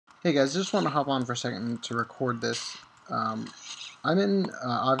Hey guys, just want to hop on for a second to record this. I'm in,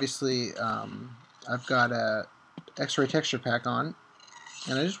 obviously, I've got a X-ray texture pack on,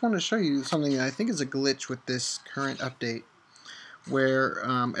 and I just wanted to show you something that I think is a glitch with this current update, where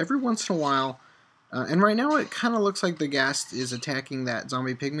every once in a while, and right now it kind of looks like the ghast is attacking that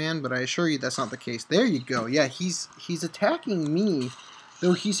zombie pigman, but I assure you that's not the case. There you go. Yeah, he's attacking me,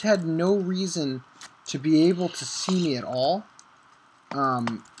 though he's had no reason to be able to see me at all.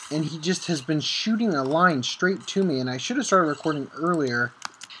 And he just has been shooting a line straight to me, and I should have started recording earlier,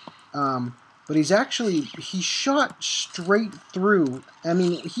 but he shot straight through. I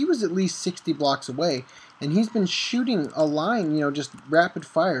mean, he was at least 60 blocks away, and he's been shooting a line, just rapid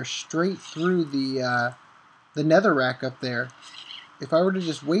fire straight through the nether rack up there. If I were to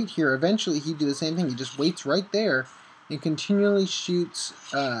just wait here, eventually he'd do the same thing. He just waits right there and continually shoots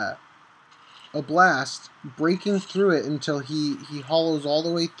a blast, breaking through it until he hollows all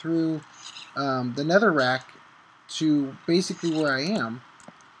the way through the nether rack to basically where I am.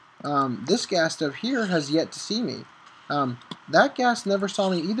 This ghast up here has yet to see me. That ghast never saw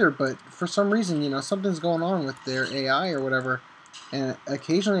me either, but for some reason, something's going on with their AI or whatever, and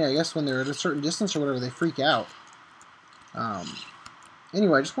occasionally, I guess when they're at a certain distance or whatever, they freak out.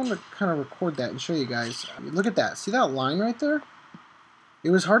 Anyway, I just wanted to kind of record that and show you guys. Look at that. See that line right there? It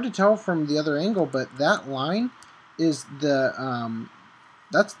was hard to tell from the other angle, but that line is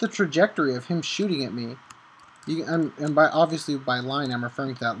that's the trajectory of him shooting at me. And obviously by line, I'm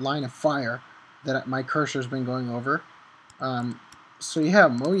referring to that line of fire that my cursor's been going over. So yeah,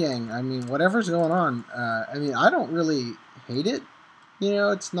 Mojang, I mean, whatever's going on, I mean, I don't really hate it.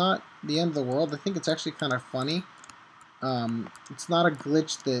 It's not the end of the world. I think it's actually kind of funny. It's not a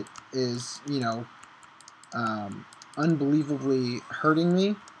glitch that is, unbelievably hurting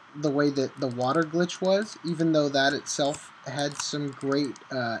me the way that the water glitch was, even though that itself had some great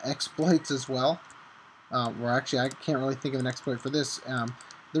exploits as well. Or actually, I can't really think of an exploit for this.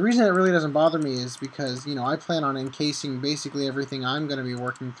 The reason it really doesn't bother me is because, I plan on encasing basically everything I'm going to be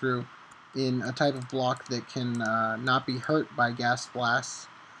working through in a type of block that can not be hurt by ghast blasts.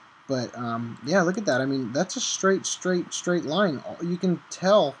 But, yeah, look at that. I mean, that's a straight line. You can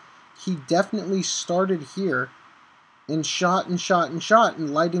tell he definitely started here and shot and shot and shot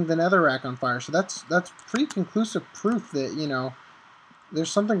and lighting the netherrack on fire. So that's pretty conclusive proof that, there's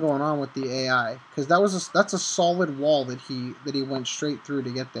something going on with the AI, because that's a solid wall that he went straight through to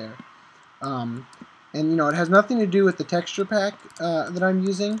get there. And it has nothing to do with the texture pack that I'm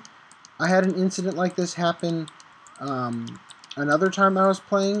using. I had an incident like this happen another time I was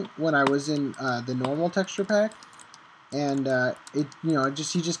playing when I was in the normal texture pack, and he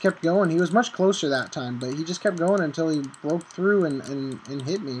just kept going. He was much closer that time, but he just kept going until he broke through and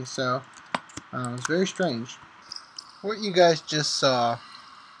hit me. So it was very strange. What you guys just saw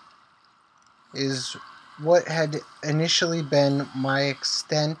is what had initially been my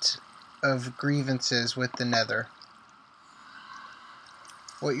extent of grievances with the Nether.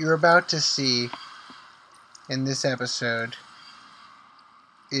 What you're about to see in this episode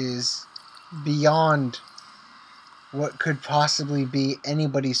is beyond what could possibly be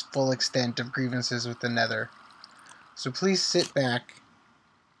anybody's full extent of grievances with the Nether. So please sit back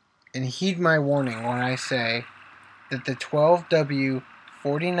and heed my warning when I say that the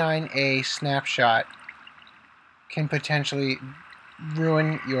 12W49A snapshot can potentially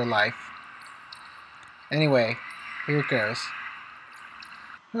ruin your life. Anyway, here it goes.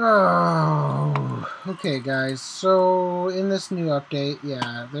 Oh, okay guys, so in this new update,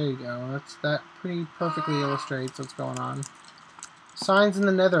 yeah, there you go, that pretty perfectly illustrates what's going on. Signs in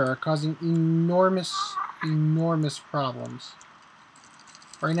the Nether are causing enormous problems.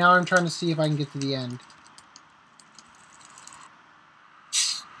 Right now I'm trying to see if I can get to the end.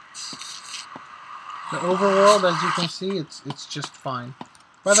 The overworld, as you can see, it's just fine.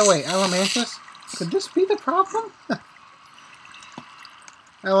 By the way, Elementus, could this be the problem?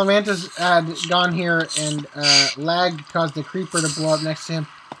 Elementus had gone here and lagged caused the creeper to blow up next to him.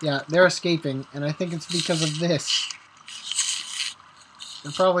 Yeah, they're escaping, and I think it's because of this.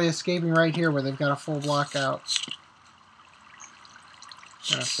 They're probably escaping right here where they've got a full block out.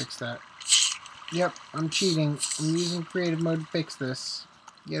 Gotta fix that. Yep, I'm cheating. I'm using creative mode to fix this.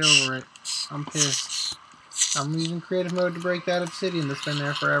 Get over it. I'm pissed. I'm using creative mode to break that obsidian that's been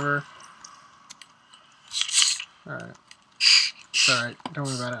there forever. Alright. It's alright. Don't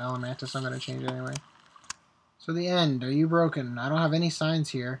worry about it, Elementus. I'm going to change it anyway. So the end. Are you broken? I don't have any signs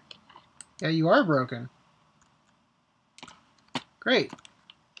here. Yeah, you are broken. Great.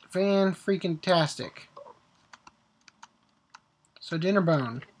 Fan-freaking-tastic. So dinner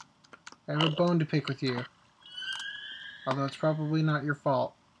bone. I have a bone to pick with you. Although it's probably not your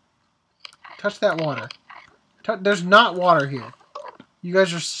fault. Touch that water. There's not water here. You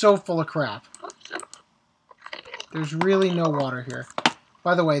guys are so full of crap. There's really no water here.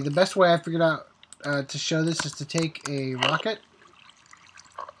 By the way, the best way I figured out to show this is to take a rocket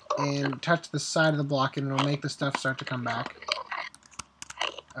and touch the side of the block, and it'll make the stuff start to come back.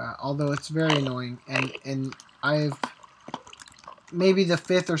 Although it's very annoying, and I've maybe the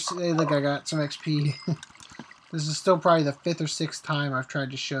 5th or look, I got some XP. This is still probably the 5th or 6th time I've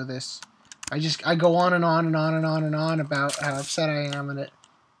tried to show this. I go on and on and on and on and on about how upset I am, and it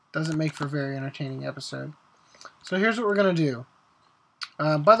doesn't make for a very entertaining episode. So here's what we're gonna do.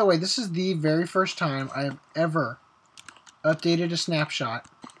 By the way, this is the very first time I have ever updated a snapshot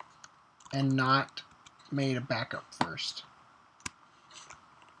and not made a backup first.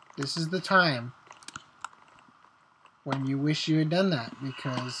 This is the time when you wish you had done that,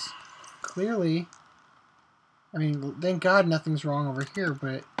 because clearly, I mean, thank God nothing's wrong over here,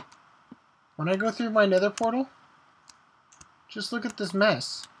 but when I go through my nether portal, just look at this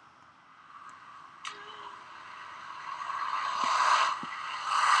mess.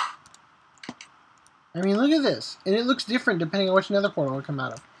 I mean, look at this. And it looks different depending on which nether portal I come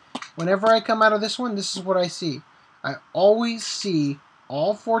out of. Whenever I come out of this one, this is what I see. I always see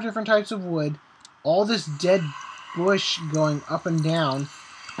all 4 different types of wood, all this dead bush going up and down.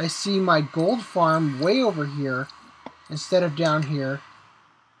 I see my gold farm way over here instead of down here.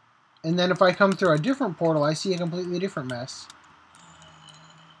 And then if I come through a different portal, I see a completely different mess.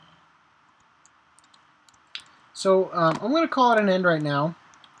 So I'm going to call it an end right now.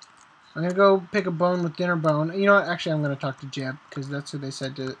 I'm going to go pick a bone with Dinner Bone. You know what? Actually, I'm going to talk to Jeb, because that's who they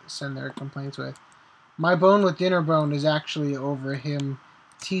said to send their complaints with. My bone with Dinner Bone is actually over him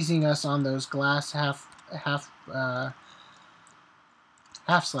teasing us on those glass half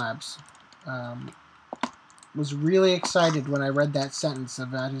slabs. Was really excited when I read that sentence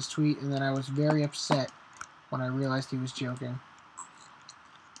about his tweet, and then I was very upset when I realized he was joking.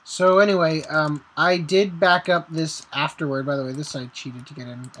 So anyway, I did back up this afterward. By the way, this I cheated to get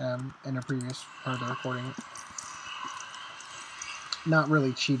in a previous part of the recording. Not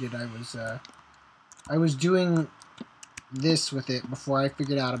really cheated. I was doing this with it before I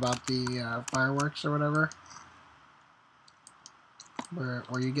figured out about the fireworks or whatever, where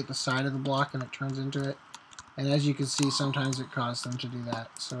you get the side of the block and it turns into it. And as you can see, sometimes it caused them to do that.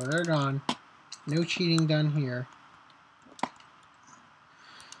 So they're gone. No cheating done here.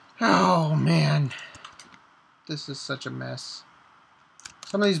 Oh, man. This is such a mess.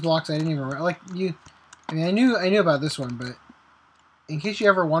 Some of these blocks I didn't even... Like, I mean, I knew about this one, but in case you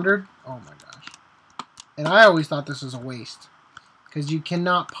ever wondered... Oh, my gosh. And I always thought this was a waste, because you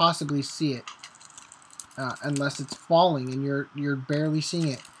cannot possibly see it unless it's falling and you're barely seeing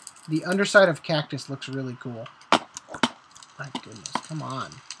it. The underside of cactus looks really cool. My goodness, come on.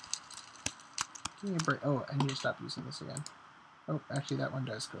 Give me a break. Oh, I need to stop using this again. Oh, actually that one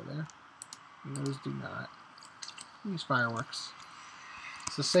does go there. And those do not. Use fireworks.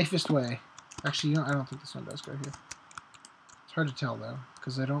 It's the safest way. Actually, I don't think this one does go here. It's hard to tell though,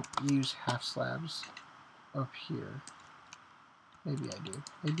 because I don't use half slabs up here. Maybe I do.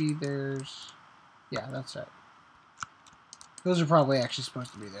 Maybe there's... Yeah, that's it. Those are probably actually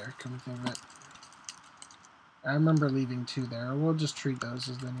supposed to be there, come to think of it. I remember leaving 2 there. We'll just treat those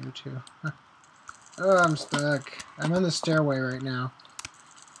as the new 2. Oh, I'm stuck. I'm in the stairway right now.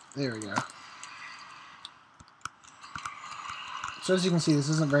 There we go. So as you can see, this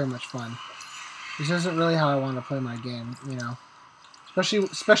isn't very much fun. This isn't really how I want to play my game, you know.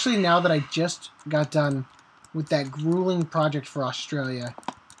 Especially now that I just got done with that grueling project for Australia.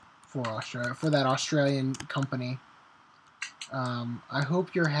 For that Australian company. I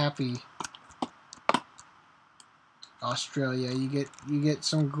hope you're happy, Australia. You get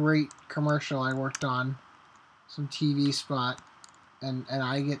some great commercial I worked on, some TV spot, and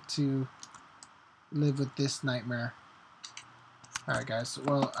I get to live with this nightmare. Alright guys,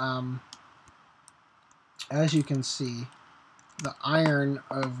 well, as you can see, the iron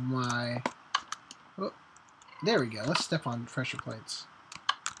of my... Oh, there we go. Let's step on pressure plates.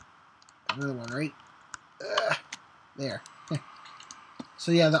 Another one, right? There.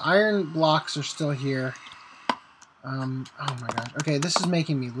 So yeah, the iron blocks are still here. Oh my gosh. Okay, this is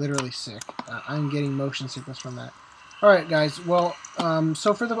making me literally sick. I'm getting motion sickness from that. Alright guys, well,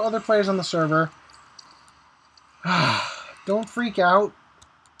 so for the other players on the server, don't freak out,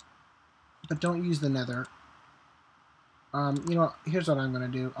 but don't use the nether. You know, here's what I'm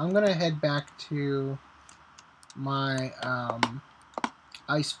going to do. I'm going to head back to my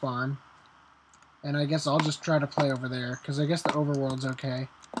ice farm. And I guess I'll just try to play over there, because I guess the overworld's okay.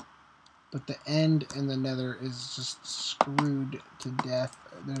 but the end and the nether is just screwed to death.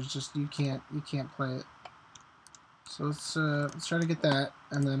 There's just you can't play it. So let's try to get that,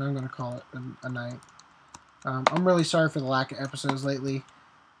 and then I'm gonna call it a night. I'm really sorry for the lack of episodes lately.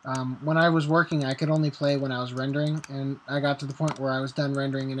 When I was working, I could only play when I was rendering, and I got to the point where I was done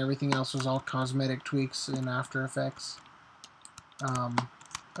rendering and everything else was all cosmetic tweaks in After Effects.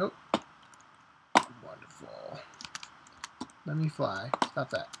 Oh, wonderful. Let me fly.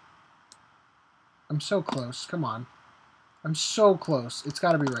 Stop that. I'm so close. Come on. I'm so close. It's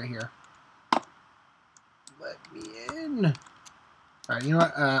got to be right here. Let me in. Alright, you know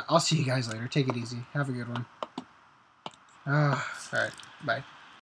what? I'll see you guys later. Take it easy. Have a good one. Alright, bye.